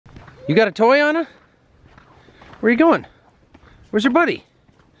You got a toy, Anna? Where are you going? Where's your buddy?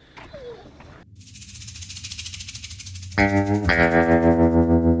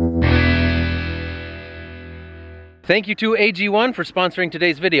 Thank you to AG1 for sponsoring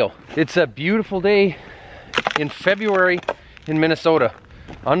today's video. It's a beautiful day in February in Minnesota.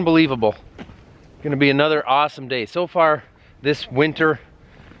 Unbelievable. Gonna be another awesome day. So far this winter,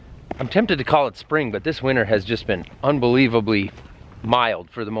 I'm tempted to call it spring, but this winter has just been unbelievably mild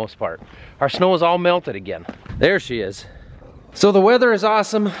for the most part. Our snow is all melted again. There she is. So the weather is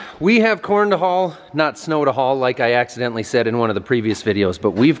awesome. We have corn to haul, not snow to haul like I accidentally said in one of the previous videos,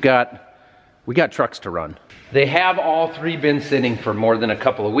 but we got trucks to run. They have all three been sitting for more than a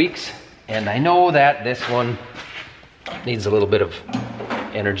couple of weeks, and I know that this one needs a little bit of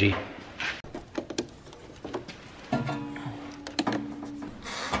energy.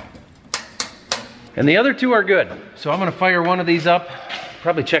 And the other two are good. So I'm gonna fire one of these up,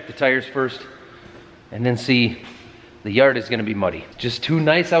 probably check the tires first, and then see. The yard is gonna be muddy. Just too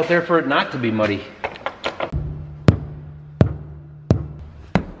nice out there for it not to be muddy.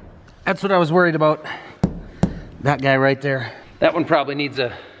 That's what I was worried about. That guy right there. That one probably needs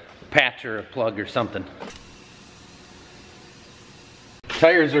a patch or a plug or something.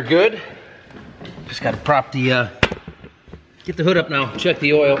 Tires are good. Just gotta prop the, get the hood up now, check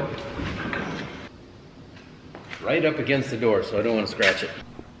the oil. Right up against the door, so I don't want to scratch it.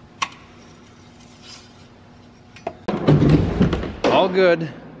 All good.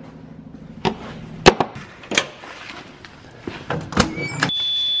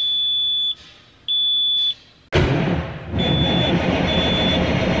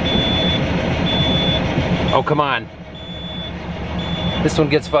 Oh, come on. This one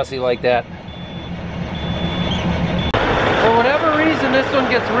gets fussy like that. For whatever reason, this one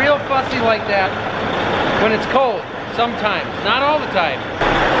gets real fussy like that when it's cold. Sometimes, not all the time.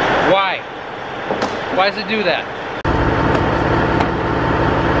 Why? Why does it do that?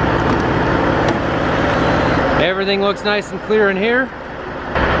 Everything looks nice and clear in here.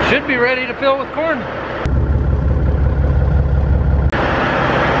 Should be ready to fill with corn.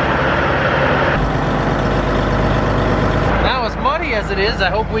 Now as muddy as it is, I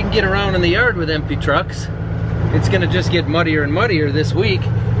hope we can get around in the yard with empty trucks. It's gonna just get muddier and muddier this week.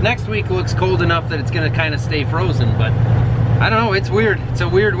 Next week looks cold enough that it's gonna kind of stay frozen, but I don't know, it's weird. It's a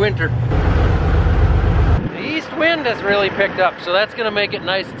weird winter. The east wind has really picked up, so that's gonna make it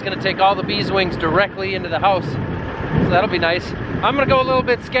nice. It's gonna take all the bees' wings directly into the house, so that'll be nice. I'm gonna go a little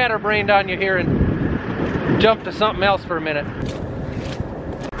bit scatterbrained on you here and jump to something else for a minute.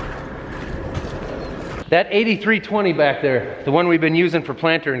 That 8320 back there, the one we've been using for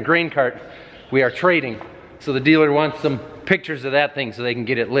planter and grain cart, we are trading. So the dealer wants some pictures of that thing so they can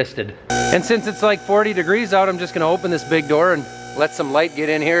get it listed. And since it's like 40 degrees out, I'm just gonna open this big door and let some light get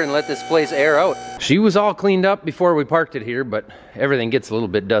in here and let this place air out. She was all cleaned up before we parked it here, but everything gets a little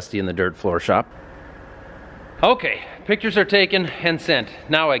bit dusty in the dirt floor shop. Okay, pictures are taken and sent.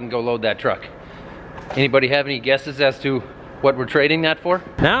 Now I can go load that truck. Anybody have any guesses as to what we're trading that for?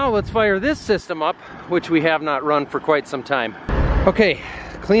 Now let's fire this system up, which we have not run for quite some time. Okay,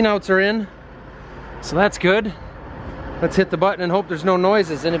 cleanouts are in. So that's good. Let's hit the button and hope there's no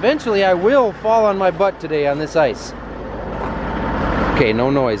noises. And eventually I will fall on my butt today on this ice. Okay, no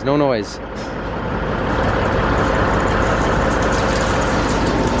noise, no noise.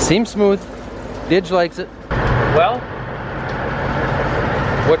 Seems smooth. Didge likes it. Well,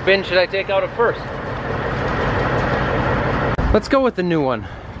 what bin should I take out of first? Let's go with the new one.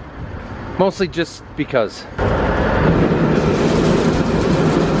 Mostly just because.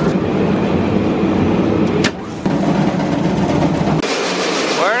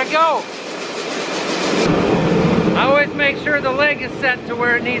 Go. I always make sure the leg is set to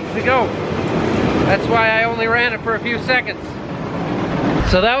where it needs to go. That's why I only ran it for a few seconds.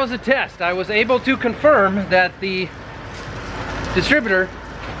 So that was a test. I was able to confirm that the distributor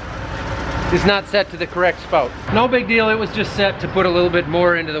is not set to the correct spout. No big deal, it was just set to put a little bit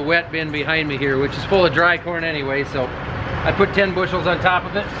more into the wet bin behind me here, which is full of dry corn anyway, so I put 10 bushels on top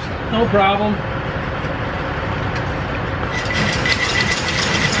of it. No problem.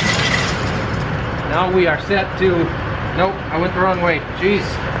 Now we are set to, nope, I went the wrong way, jeez.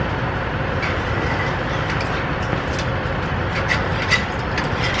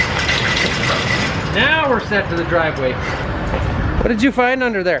 Now we're set to the driveway. What did you find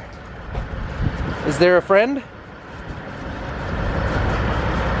under there? Is there a friend?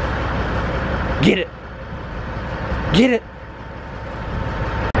 Get it. Get it.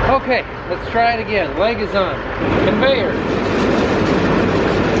 Okay, let's try it again. Leg is on. Conveyor.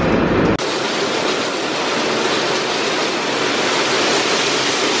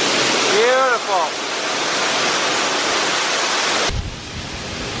 fall.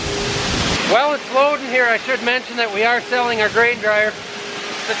 Well, it's loading here. I should mention that we are selling our grain dryer.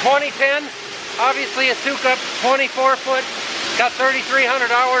 It's a 2010, obviously a Sukup 24 foot, got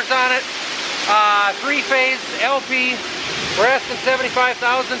 3,300 hours on it, 3-phase LP. We're asking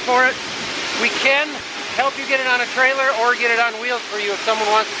 $75,000 for it. We can help you get it on a trailer or get it on wheels for you if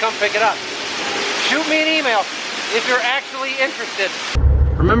someone wants to come pick it up. Shoot me an email if you're actually interested.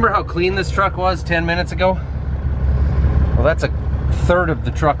 Remember how clean this truck was 10 minutes ago? Well, that's a third of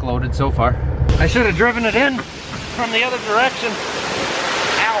the truck loaded so far. I should have driven it in from the other direction.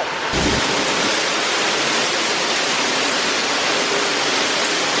 Ow.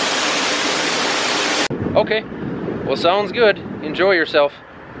 Okay, well, sounds good. Enjoy yourself.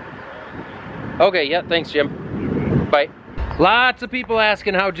 Okay, yeah, thanks, Jim. Bye. Lots of people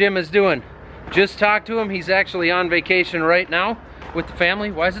asking how Jim is doing. Just talked to him. He's actually on vacation right now with the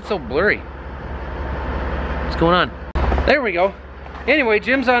family. Why is it so blurry? What's going on? There we go. Anyway,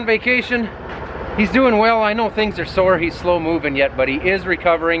 Jim's on vacation. He's doing well. I know things are sore. He's slow moving yet, but he is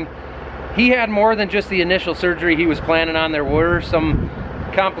recovering. He had more than just the initial surgery he was planning on. There were some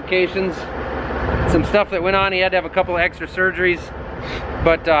complications, some stuff that went on. He had to have a couple of extra surgeries,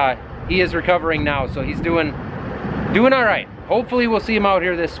 but he is recovering now, so he's doing all right. Hopefully we'll see him out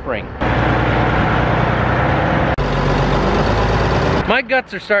here this spring. My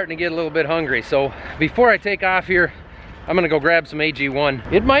guts are starting to get a little bit hungry, so before I take off here, I'm gonna go grab some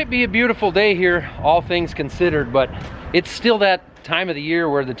AG1. It might be a beautiful day here, all things considered, but it's still that time of the year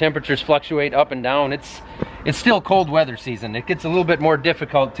where the temperatures fluctuate up and down. It's still cold weather season. It gets a little bit more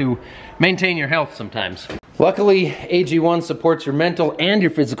difficult to maintain your health sometimes. Luckily, AG1 supports your mental and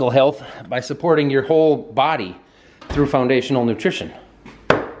your physical health by supporting your whole body through foundational nutrition.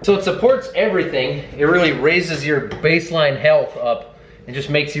 So it supports everything. It really raises your baseline health up and just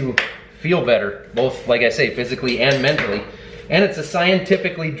makes you feel better, both, like I say, physically and mentally. And it's a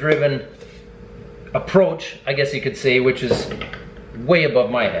scientifically driven approach, I guess you could say, which is way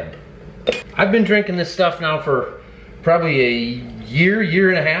above my head. I've been drinking this stuff now for probably a year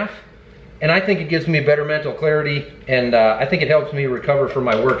and a half, and I think it gives me better mental clarity, and I think it helps me recover from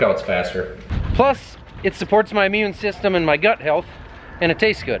my workouts faster. Plus, it supports my immune system and my gut health, and it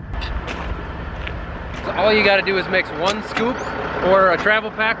tastes good. So all you gotta do is mix 1 scoop or a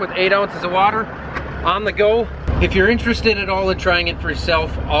travel pack with 8 ounces of water on the go. If you're interested at all in trying it for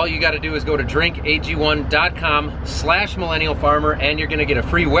yourself, all you gotta do is go to drinkag1.com/millennialfarmer, and you're gonna get a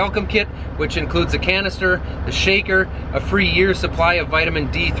free welcome kit, which includes a canister, a shaker, a free year's supply of vitamin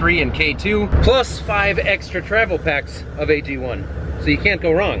D3 and K2, plus 5 extra travel packs of AG1. So you can't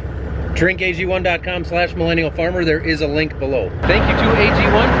go wrong. drinkag1.com/millennialfarmer. There is a link below. Thank you to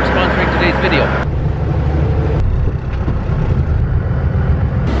AG1 for sponsoring today's video.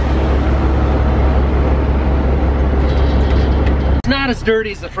 Not as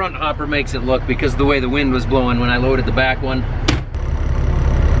dirty as the front hopper makes it look because of the way the wind was blowing when I loaded the back one.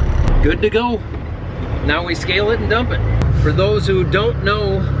 Good to go. Now we scale it and dump it. For those who don't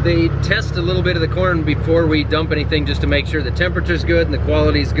know, they test a little bit of the corn before we dump anything just to make sure the temperature's good and the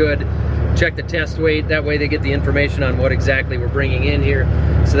quality's good. Check the test weight, that way they get the information on what exactly we're bringing in here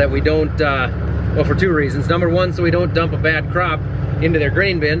so that we don't, well, for 2 reasons. Number 1, so we don't dump a bad crop into their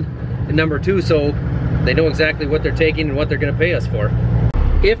grain bin, and number 2, so they know exactly what they're taking and what they're gonna pay us for.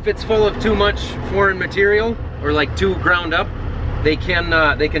 If it's full of too much foreign material or like too ground up, they can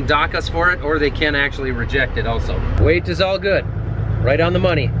dock us for it, or they can actually reject it also. Weight is all good, right on the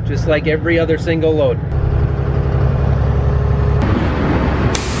money, just like every other single load.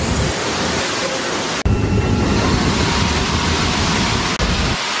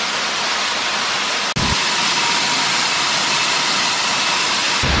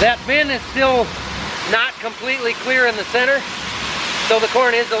 That bin is still not completely clear in the center, so the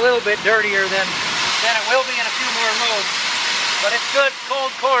corn is a little bit dirtier than it will be in a few more loads. But it's good,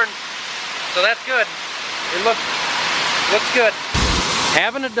 cold corn, so that's good. It looks good.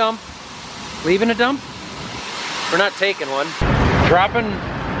 Having a dump, leaving a dump, we're not taking one. Dropping,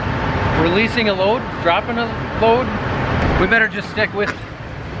 releasing a load, dropping a load, we better just stick with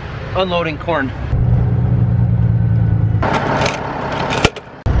unloading corn.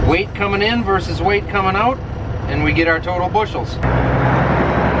 Weight coming in versus weight coming out, and we get our total bushels.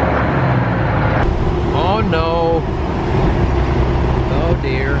 Oh no. Oh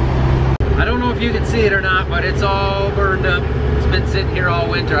dear. I don't know if you can see it or not, but it's all burned up. It's been sitting here all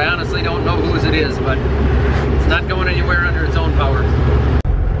winter. I honestly don't know whose it is, but it's not going anywhere under its own power.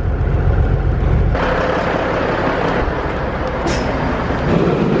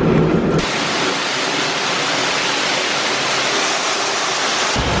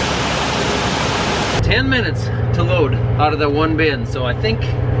 10 minutes to load out of that one bin, so I think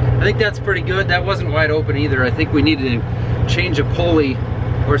that's pretty good. That wasn't wide open either. I think we needed to change a pulley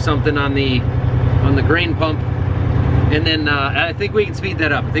or something on the grain pump, and then I think we can speed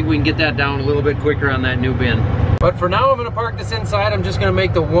that up. I think we can get that down a little bit quicker on that new bin. But for now, I'm gonna park this inside. I'm just gonna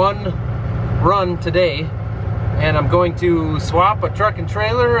make the one run today, and I'm going to swap a truck and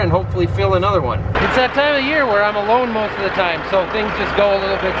trailer and hopefully fill another one. It's that time of year where I'm alone most of the time, so things just go a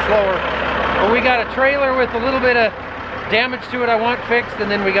little bit slower. But we got a trailer with a little bit of damage to it I want fixed, and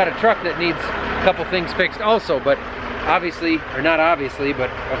then we got a truck that needs a couple things fixed also, but obviously, or not obviously,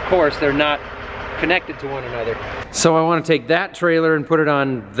 but of course they're not connected to one another. So I want to take that trailer and put it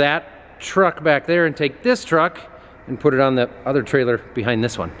on that truck back there, and take this truck and put it on the other trailer behind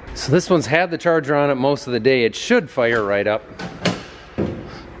this one. So this one's had the charger on it most of the day. It should fire right up.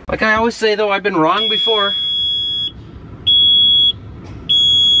 Like I always say though, I've been wrong before.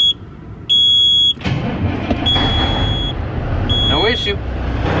 No issue.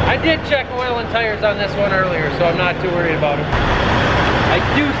 I did check oil and tires on this one earlier, so I'm not too worried about it. I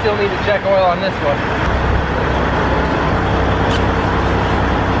do still need to check oil on this one.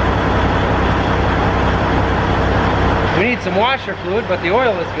 We need some washer fluid, but the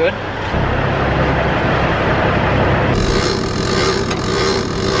oil is good.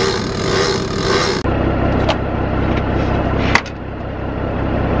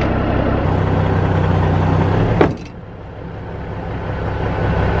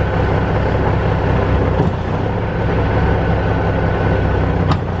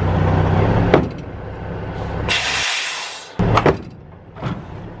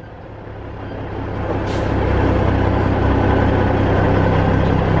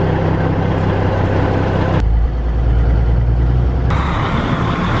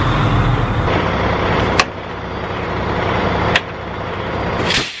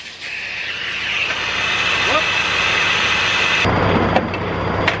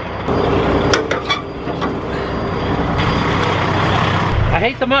 I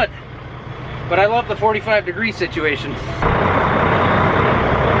hate the mud, but I love the 45-degree situation.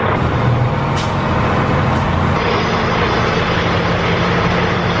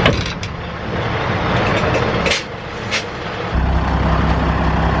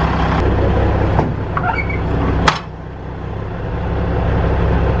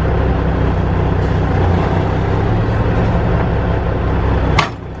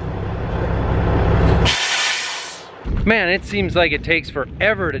 Man, it seems like it takes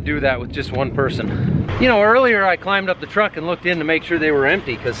forever to do that with just one person. You know, earlier I climbed up the truck and looked in to make sure they were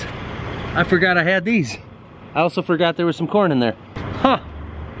empty because I forgot I had these. I also forgot there was some corn in there. Huh.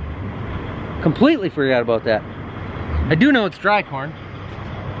 Completely forgot about that. I do know it's dry corn,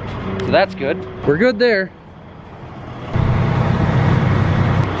 so that's good. We're good there.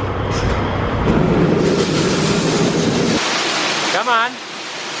 Come on.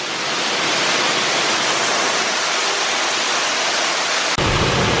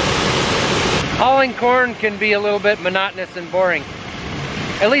 Hauling corn can be a little bit monotonous and boring.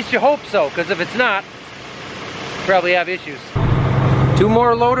 At least you hope so, because if it's not, you probably have issues. 2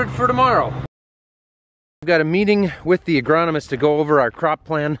 more loaded for tomorrow. We've got a meeting with the agronomist to go over our crop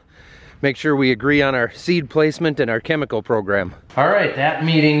plan, make sure we agree on our seed placement and our chemical program. All right, that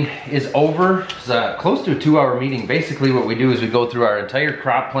meeting is over. It's close to a 2-hour meeting. Basically what we do is we go through our entire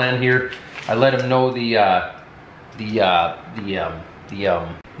crop plan here. I let them know the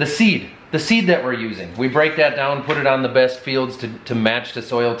seed that we're using. We break that down, put it on the best fields to match the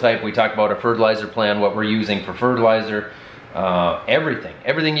soil type. We talk about a fertilizer plan, what we're using for fertilizer,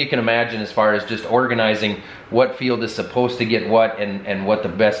 everything you can imagine as far as just organizing what field is supposed to get what and what the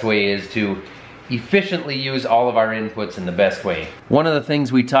best way is to efficiently use all of our inputs in the best way. One of the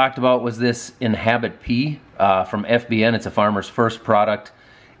things we talked about was this Inhabit P from FBN. It's a Farmer's First product.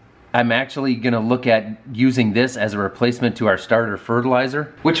 I'm actually gonna look at using this as a replacement to our starter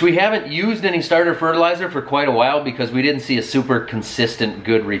fertilizer, which we haven't used any starter fertilizer for quite a while because we didn't see a super consistent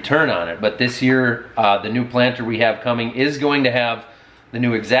good return on it. But this year, the new planter we have coming is going to have the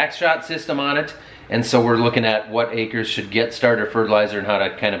new exact shot system on it. And so we're looking at what acres should get starter fertilizer and how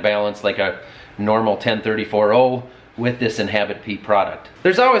to kind of balance like a normal 1034-0 with this Inhabit P product.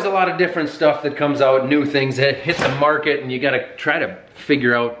 There's always a lot of different stuff that comes out, new things that hit the market, and you gotta try to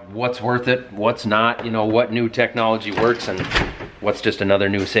figure out what's worth it, what's not, you know, what new technology works and what's just another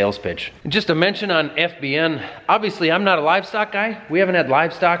new sales pitch. And just a mention on FBN, obviously I'm not a livestock guy. We haven't had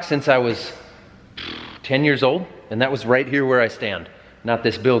livestock since I was 10 years old, and that was right here where I stand. Not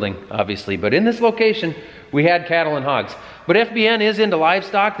this building, obviously, but in this location, we had cattle and hogs. But FBN is into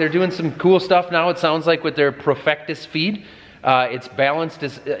livestock. They're doing some cool stuff now, it sounds like, with their Profectus feed. It's balanced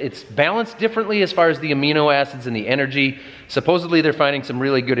differently as far as the amino acids and the energy. Supposedly they're finding some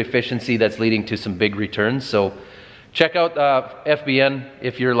really good efficiency that's leading to some big returns. So check out FBN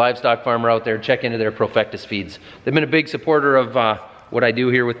if you're a livestock farmer out there. Check into their Profectus feeds. They've been a big supporter of what I do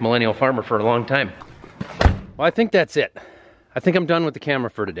here with Millennial Farmer for a long time. Well, I think that's it. I think I'm done with the camera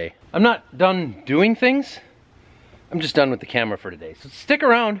for today. I'm not done doing things. I'm just done with the camera for today. So stick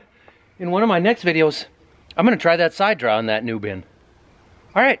around. In one of my next videos, I'm gonna try that side draw in that new bin.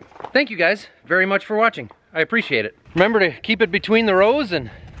 All right, thank you guys very much for watching. I appreciate it. Remember to keep it between the rows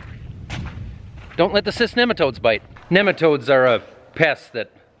and don't let the cyst nematodes bite. Nematodes are a pest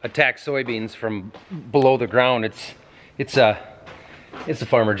that attacks soybeans from below the ground. It's a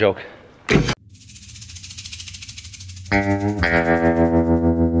farmer joke.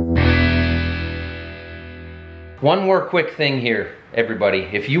 One more quick thing here, everybody.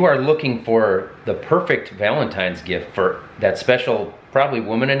 If you are looking for the perfect Valentine's gift for that special, probably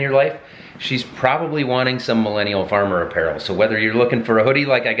woman in your life, she's probably wanting some Millennial Farmer apparel. So whether you're looking for a hoodie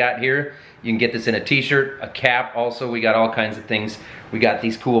like I got here, you can get this in a t-shirt, a cap. Also, we got all kinds of things. We got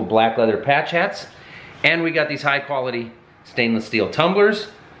these cool black leather patch hats, and we got these high quality stainless steel tumblers.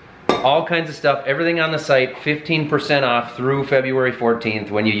 All kinds of stuff, everything on the site, 15% off through February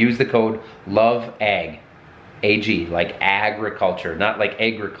 14th when you use the code LOVEAG. AG, like agriculture, not like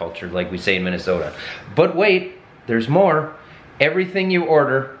agriculture like we say in Minnesota. But wait, there's more. Everything you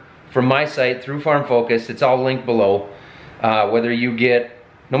order from my site through Farm Focus, it's all linked below. Whether you get,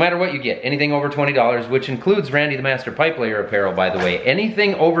 no matter what you get, anything over $20, which includes Randy the Master Pipe Layer apparel, by the way,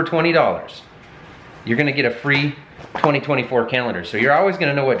 anything over $20, you're gonna get a free 2024 calendar. So you're always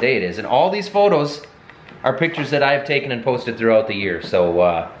gonna know what day it is. And all these photos are pictures that I've taken and posted throughout the year.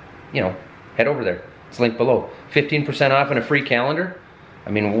 So, you know, head over there. It's linked below. 15% off and a free calendar.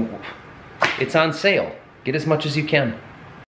 I mean, it's on sale. Get as much as you can.